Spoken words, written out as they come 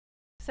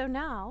So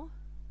now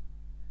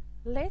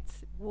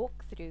let's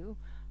walk through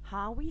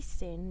how we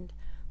send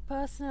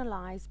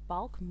personalized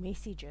bulk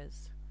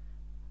messages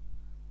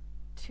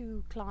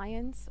to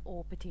clients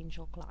or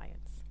potential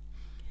clients.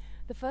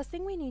 The first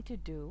thing we need to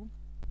do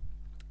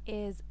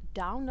is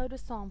download a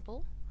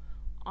sample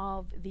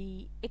of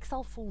the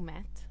Excel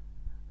format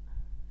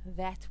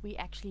that we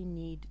actually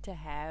need to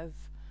have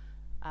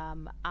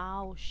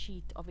our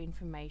sheet of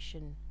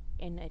information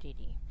in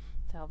already.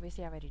 So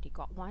obviously I've already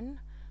got one,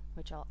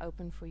 which I'll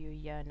open for you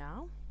here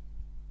now.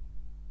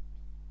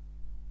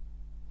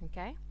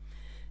 Okay,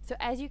 so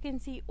as you can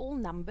see, all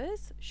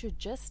numbers should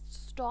just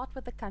start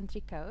with the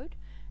country code,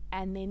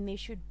 and then there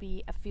should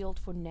be a field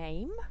for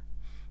name.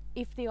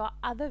 If there are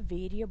other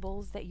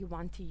variables that you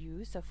want to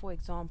use, so for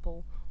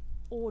example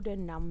order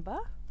number,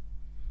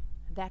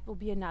 that will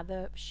be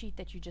another sheet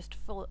that you just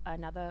fill,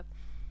 another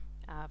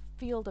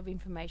field of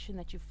information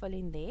that you fill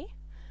in there,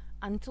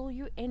 until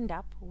you end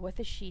up with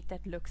a sheet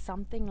that looks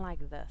something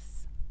like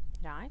this,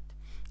 right?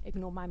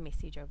 Ignore my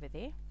message over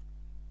there,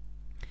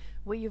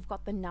 where you've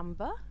got the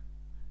number,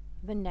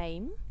 the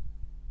name,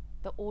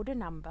 the order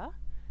number,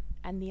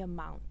 and the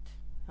amount.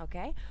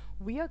 Okay,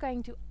 we are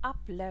going to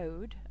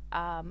upload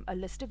a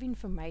list of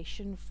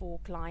information for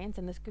clients,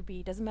 and this could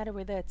be, doesn't matter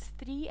whether it's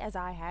 3 as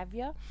I have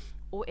here,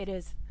 or it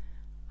is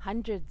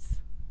hundreds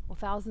or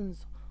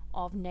thousands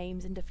of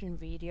names and different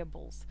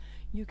variables.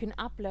 You can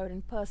upload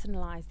and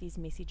personalize these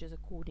messages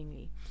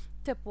accordingly.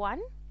 Tip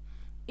 1,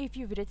 if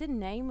you've written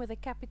name with a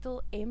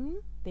capital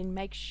M, then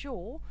make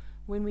sure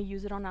when we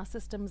use it on our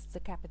systems it's a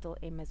capital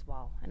M as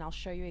well, and I'll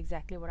show you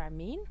exactly what I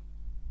mean.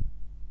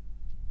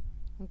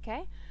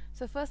 Okay,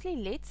 so firstly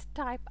let's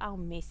type our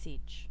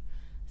message.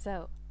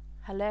 So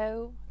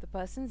hello, the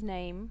person's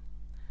name,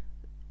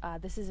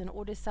 this is an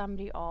order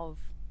summary of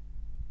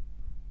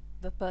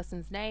the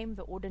person's name,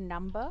 the order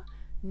number.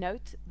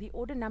 Note the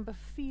order number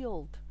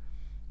field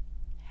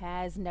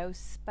has no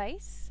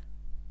space,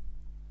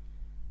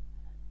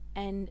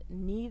 and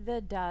neither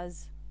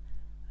does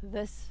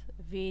this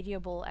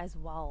variable as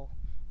well.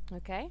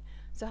 Okay,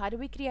 so how do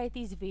we create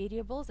these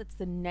variables? It's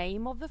the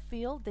name of the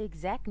field, the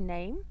exact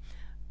name,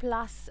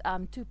 plus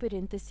 2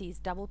 parentheses,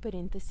 double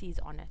parentheses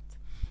on it.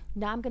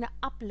 Now I'm going to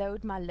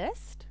upload my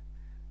list.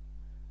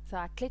 So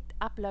I clicked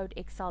upload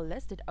Excel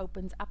list, it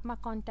opens up my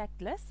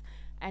contact list,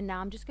 and now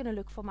I'm just going to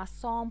look for my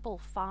sample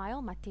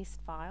file, my test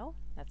file,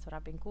 that's what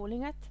I've been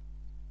calling it.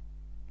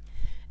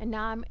 And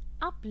now I'm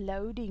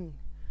uploading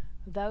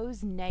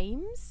those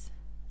names,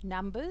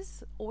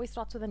 numbers, always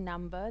starts with a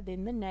number,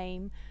 then the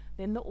name,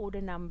 then the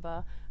order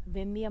number,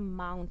 then the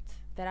amount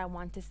that I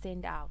want to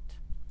send out.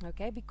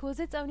 Okay, because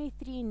it's only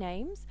 3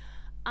 names,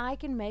 I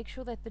can make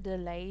sure that the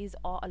delays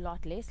are a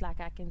lot less. Like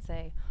I can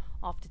say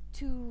after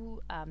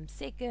 2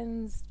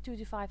 seconds, 2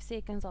 to 5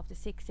 seconds, after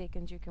 6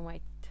 seconds you can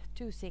wait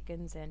 2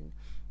 seconds, and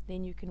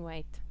then you can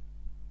wait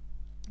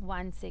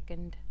 1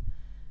 second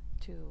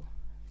to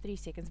 3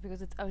 seconds,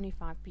 because it's only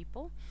 5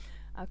 people.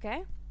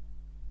 Okay,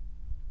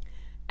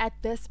 at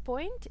this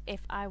point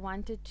if I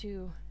wanted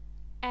to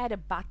add a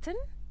button,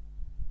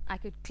 I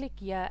could click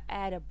here,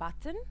 add a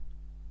button,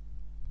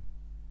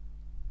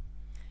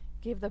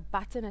 give the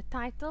button a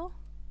title,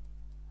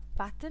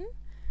 button,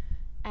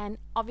 and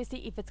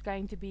obviously if it's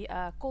going to be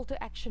a call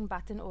to action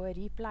button or a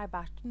reply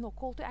button, or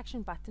call to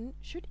action button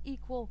should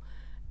equal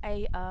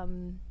a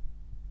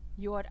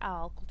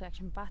URL, call to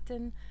action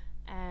button,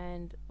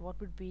 and what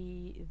would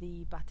be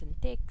the button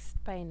text,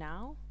 pay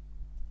now,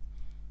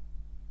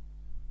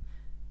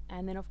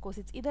 and then of course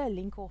it's either a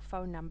link or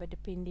phone number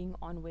depending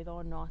on whether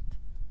or not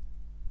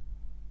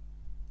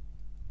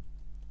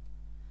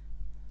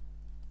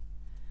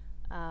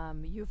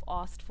you've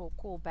asked for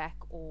a callback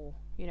or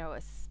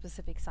a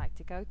specific site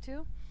to go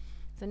to.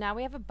 So now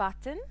we have a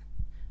button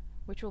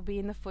which will be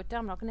in the footer.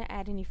 I'm not going to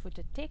add any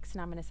footer text,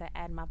 and I'm going to say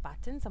add my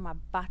button. So my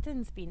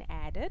button's been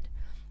added.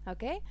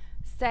 Okay,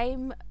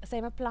 same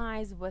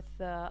applies with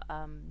the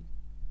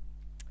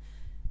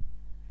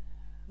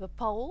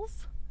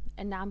polls.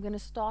 And now I'm going to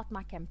start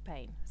my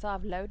campaign. So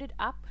I've loaded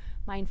up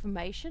my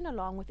information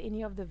along with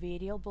any of the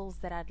variables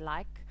that I'd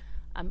like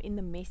in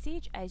the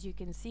message. As you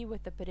can see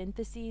with the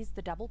parentheses,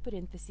 the double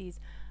parentheses,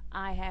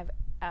 I have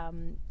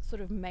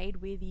sort of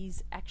made where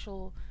these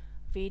actual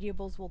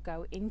variables will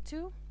go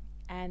into,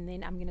 and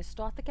then I'm going to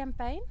start the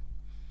campaign.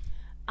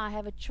 I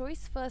have a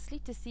choice firstly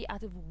to see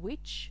out of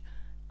which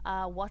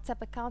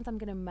WhatsApp account I'm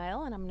going to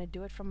mail, and I'm going to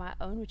do it from my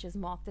own, which is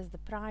marked as the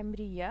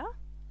primary here.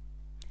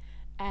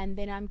 And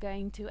then I'm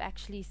going to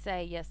actually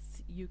say yes,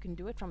 you can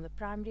do it from the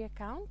primary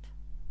account.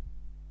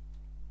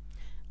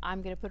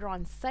 I'm going to put it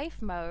on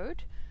safe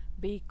mode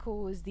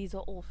because these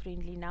are all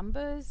friendly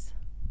numbers.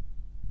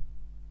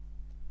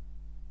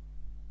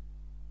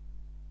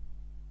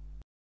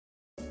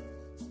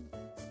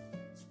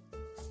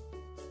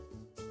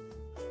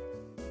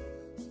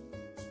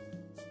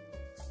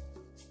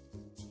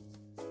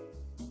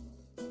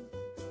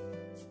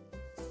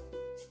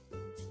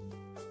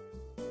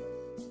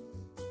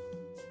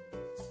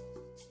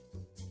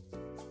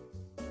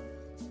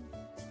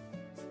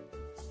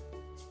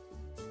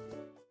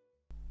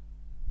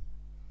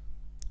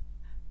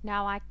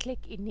 Now I click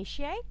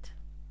initiate.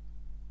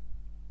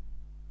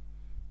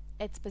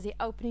 It's busy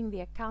opening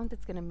the account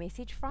it's going to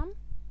message from.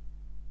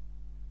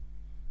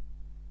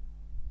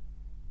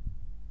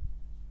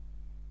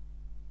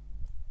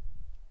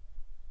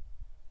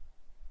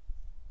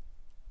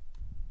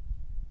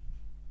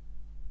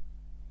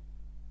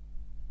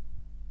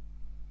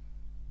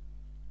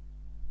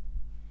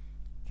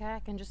 Okay, I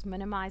can just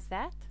minimize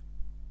that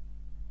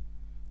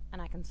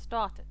and I can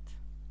start it.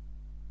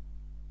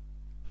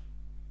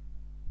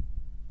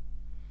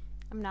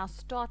 I'm now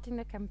starting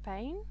the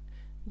campaign.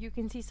 You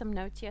can see some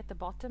notes here at the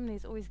bottom.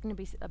 There's always going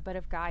to be a bit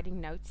of guiding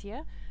notes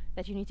here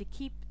that you need to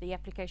keep the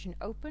application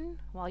open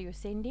while you're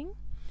sending.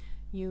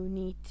 You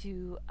need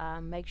to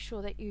make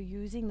sure that you're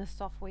using the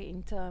software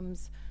in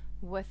terms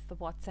with the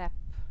WhatsApp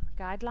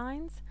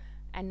guidelines.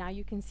 And now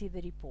you can see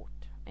the report.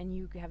 And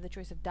you have the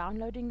choice of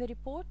downloading the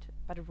report,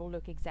 but it will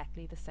look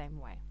exactly the same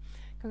way.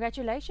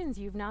 Congratulations,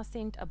 you've now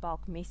sent a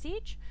bulk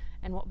message.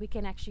 And what we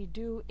can actually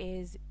do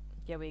is,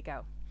 here we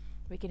go.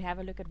 We can have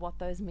a look at what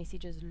those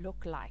messages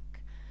look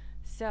like.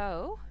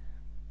 So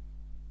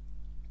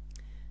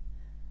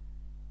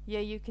here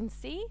you can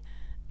see,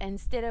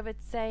 instead of it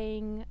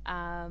saying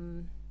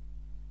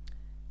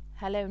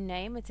hello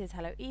name, it says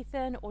hello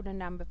Ethan, order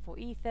number for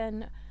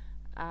Ethan,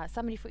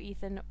 somebody for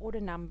Ethan, order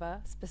number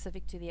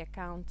specific to the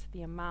account,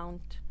 the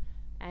amount,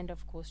 and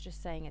of course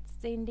just saying it's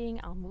sending.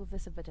 I'll move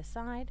this a bit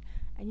aside,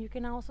 and you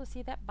can also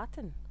see that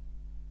button,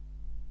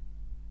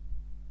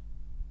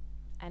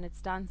 and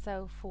it's done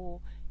so for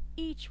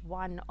each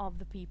one of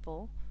the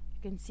people.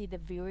 You can see the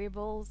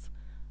variables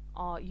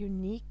are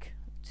unique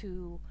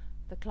to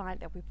the client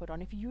that we put on.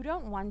 If you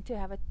don't want to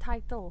have a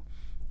title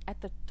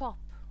at the top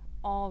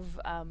of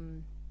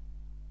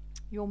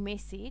your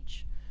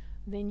message,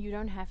 then you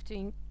don't have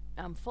to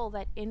fill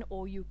that in,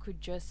 or you could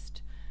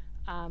just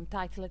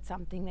title it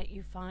something that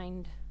you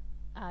find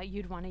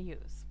you'd want to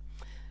use.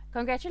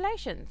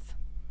 Congratulations!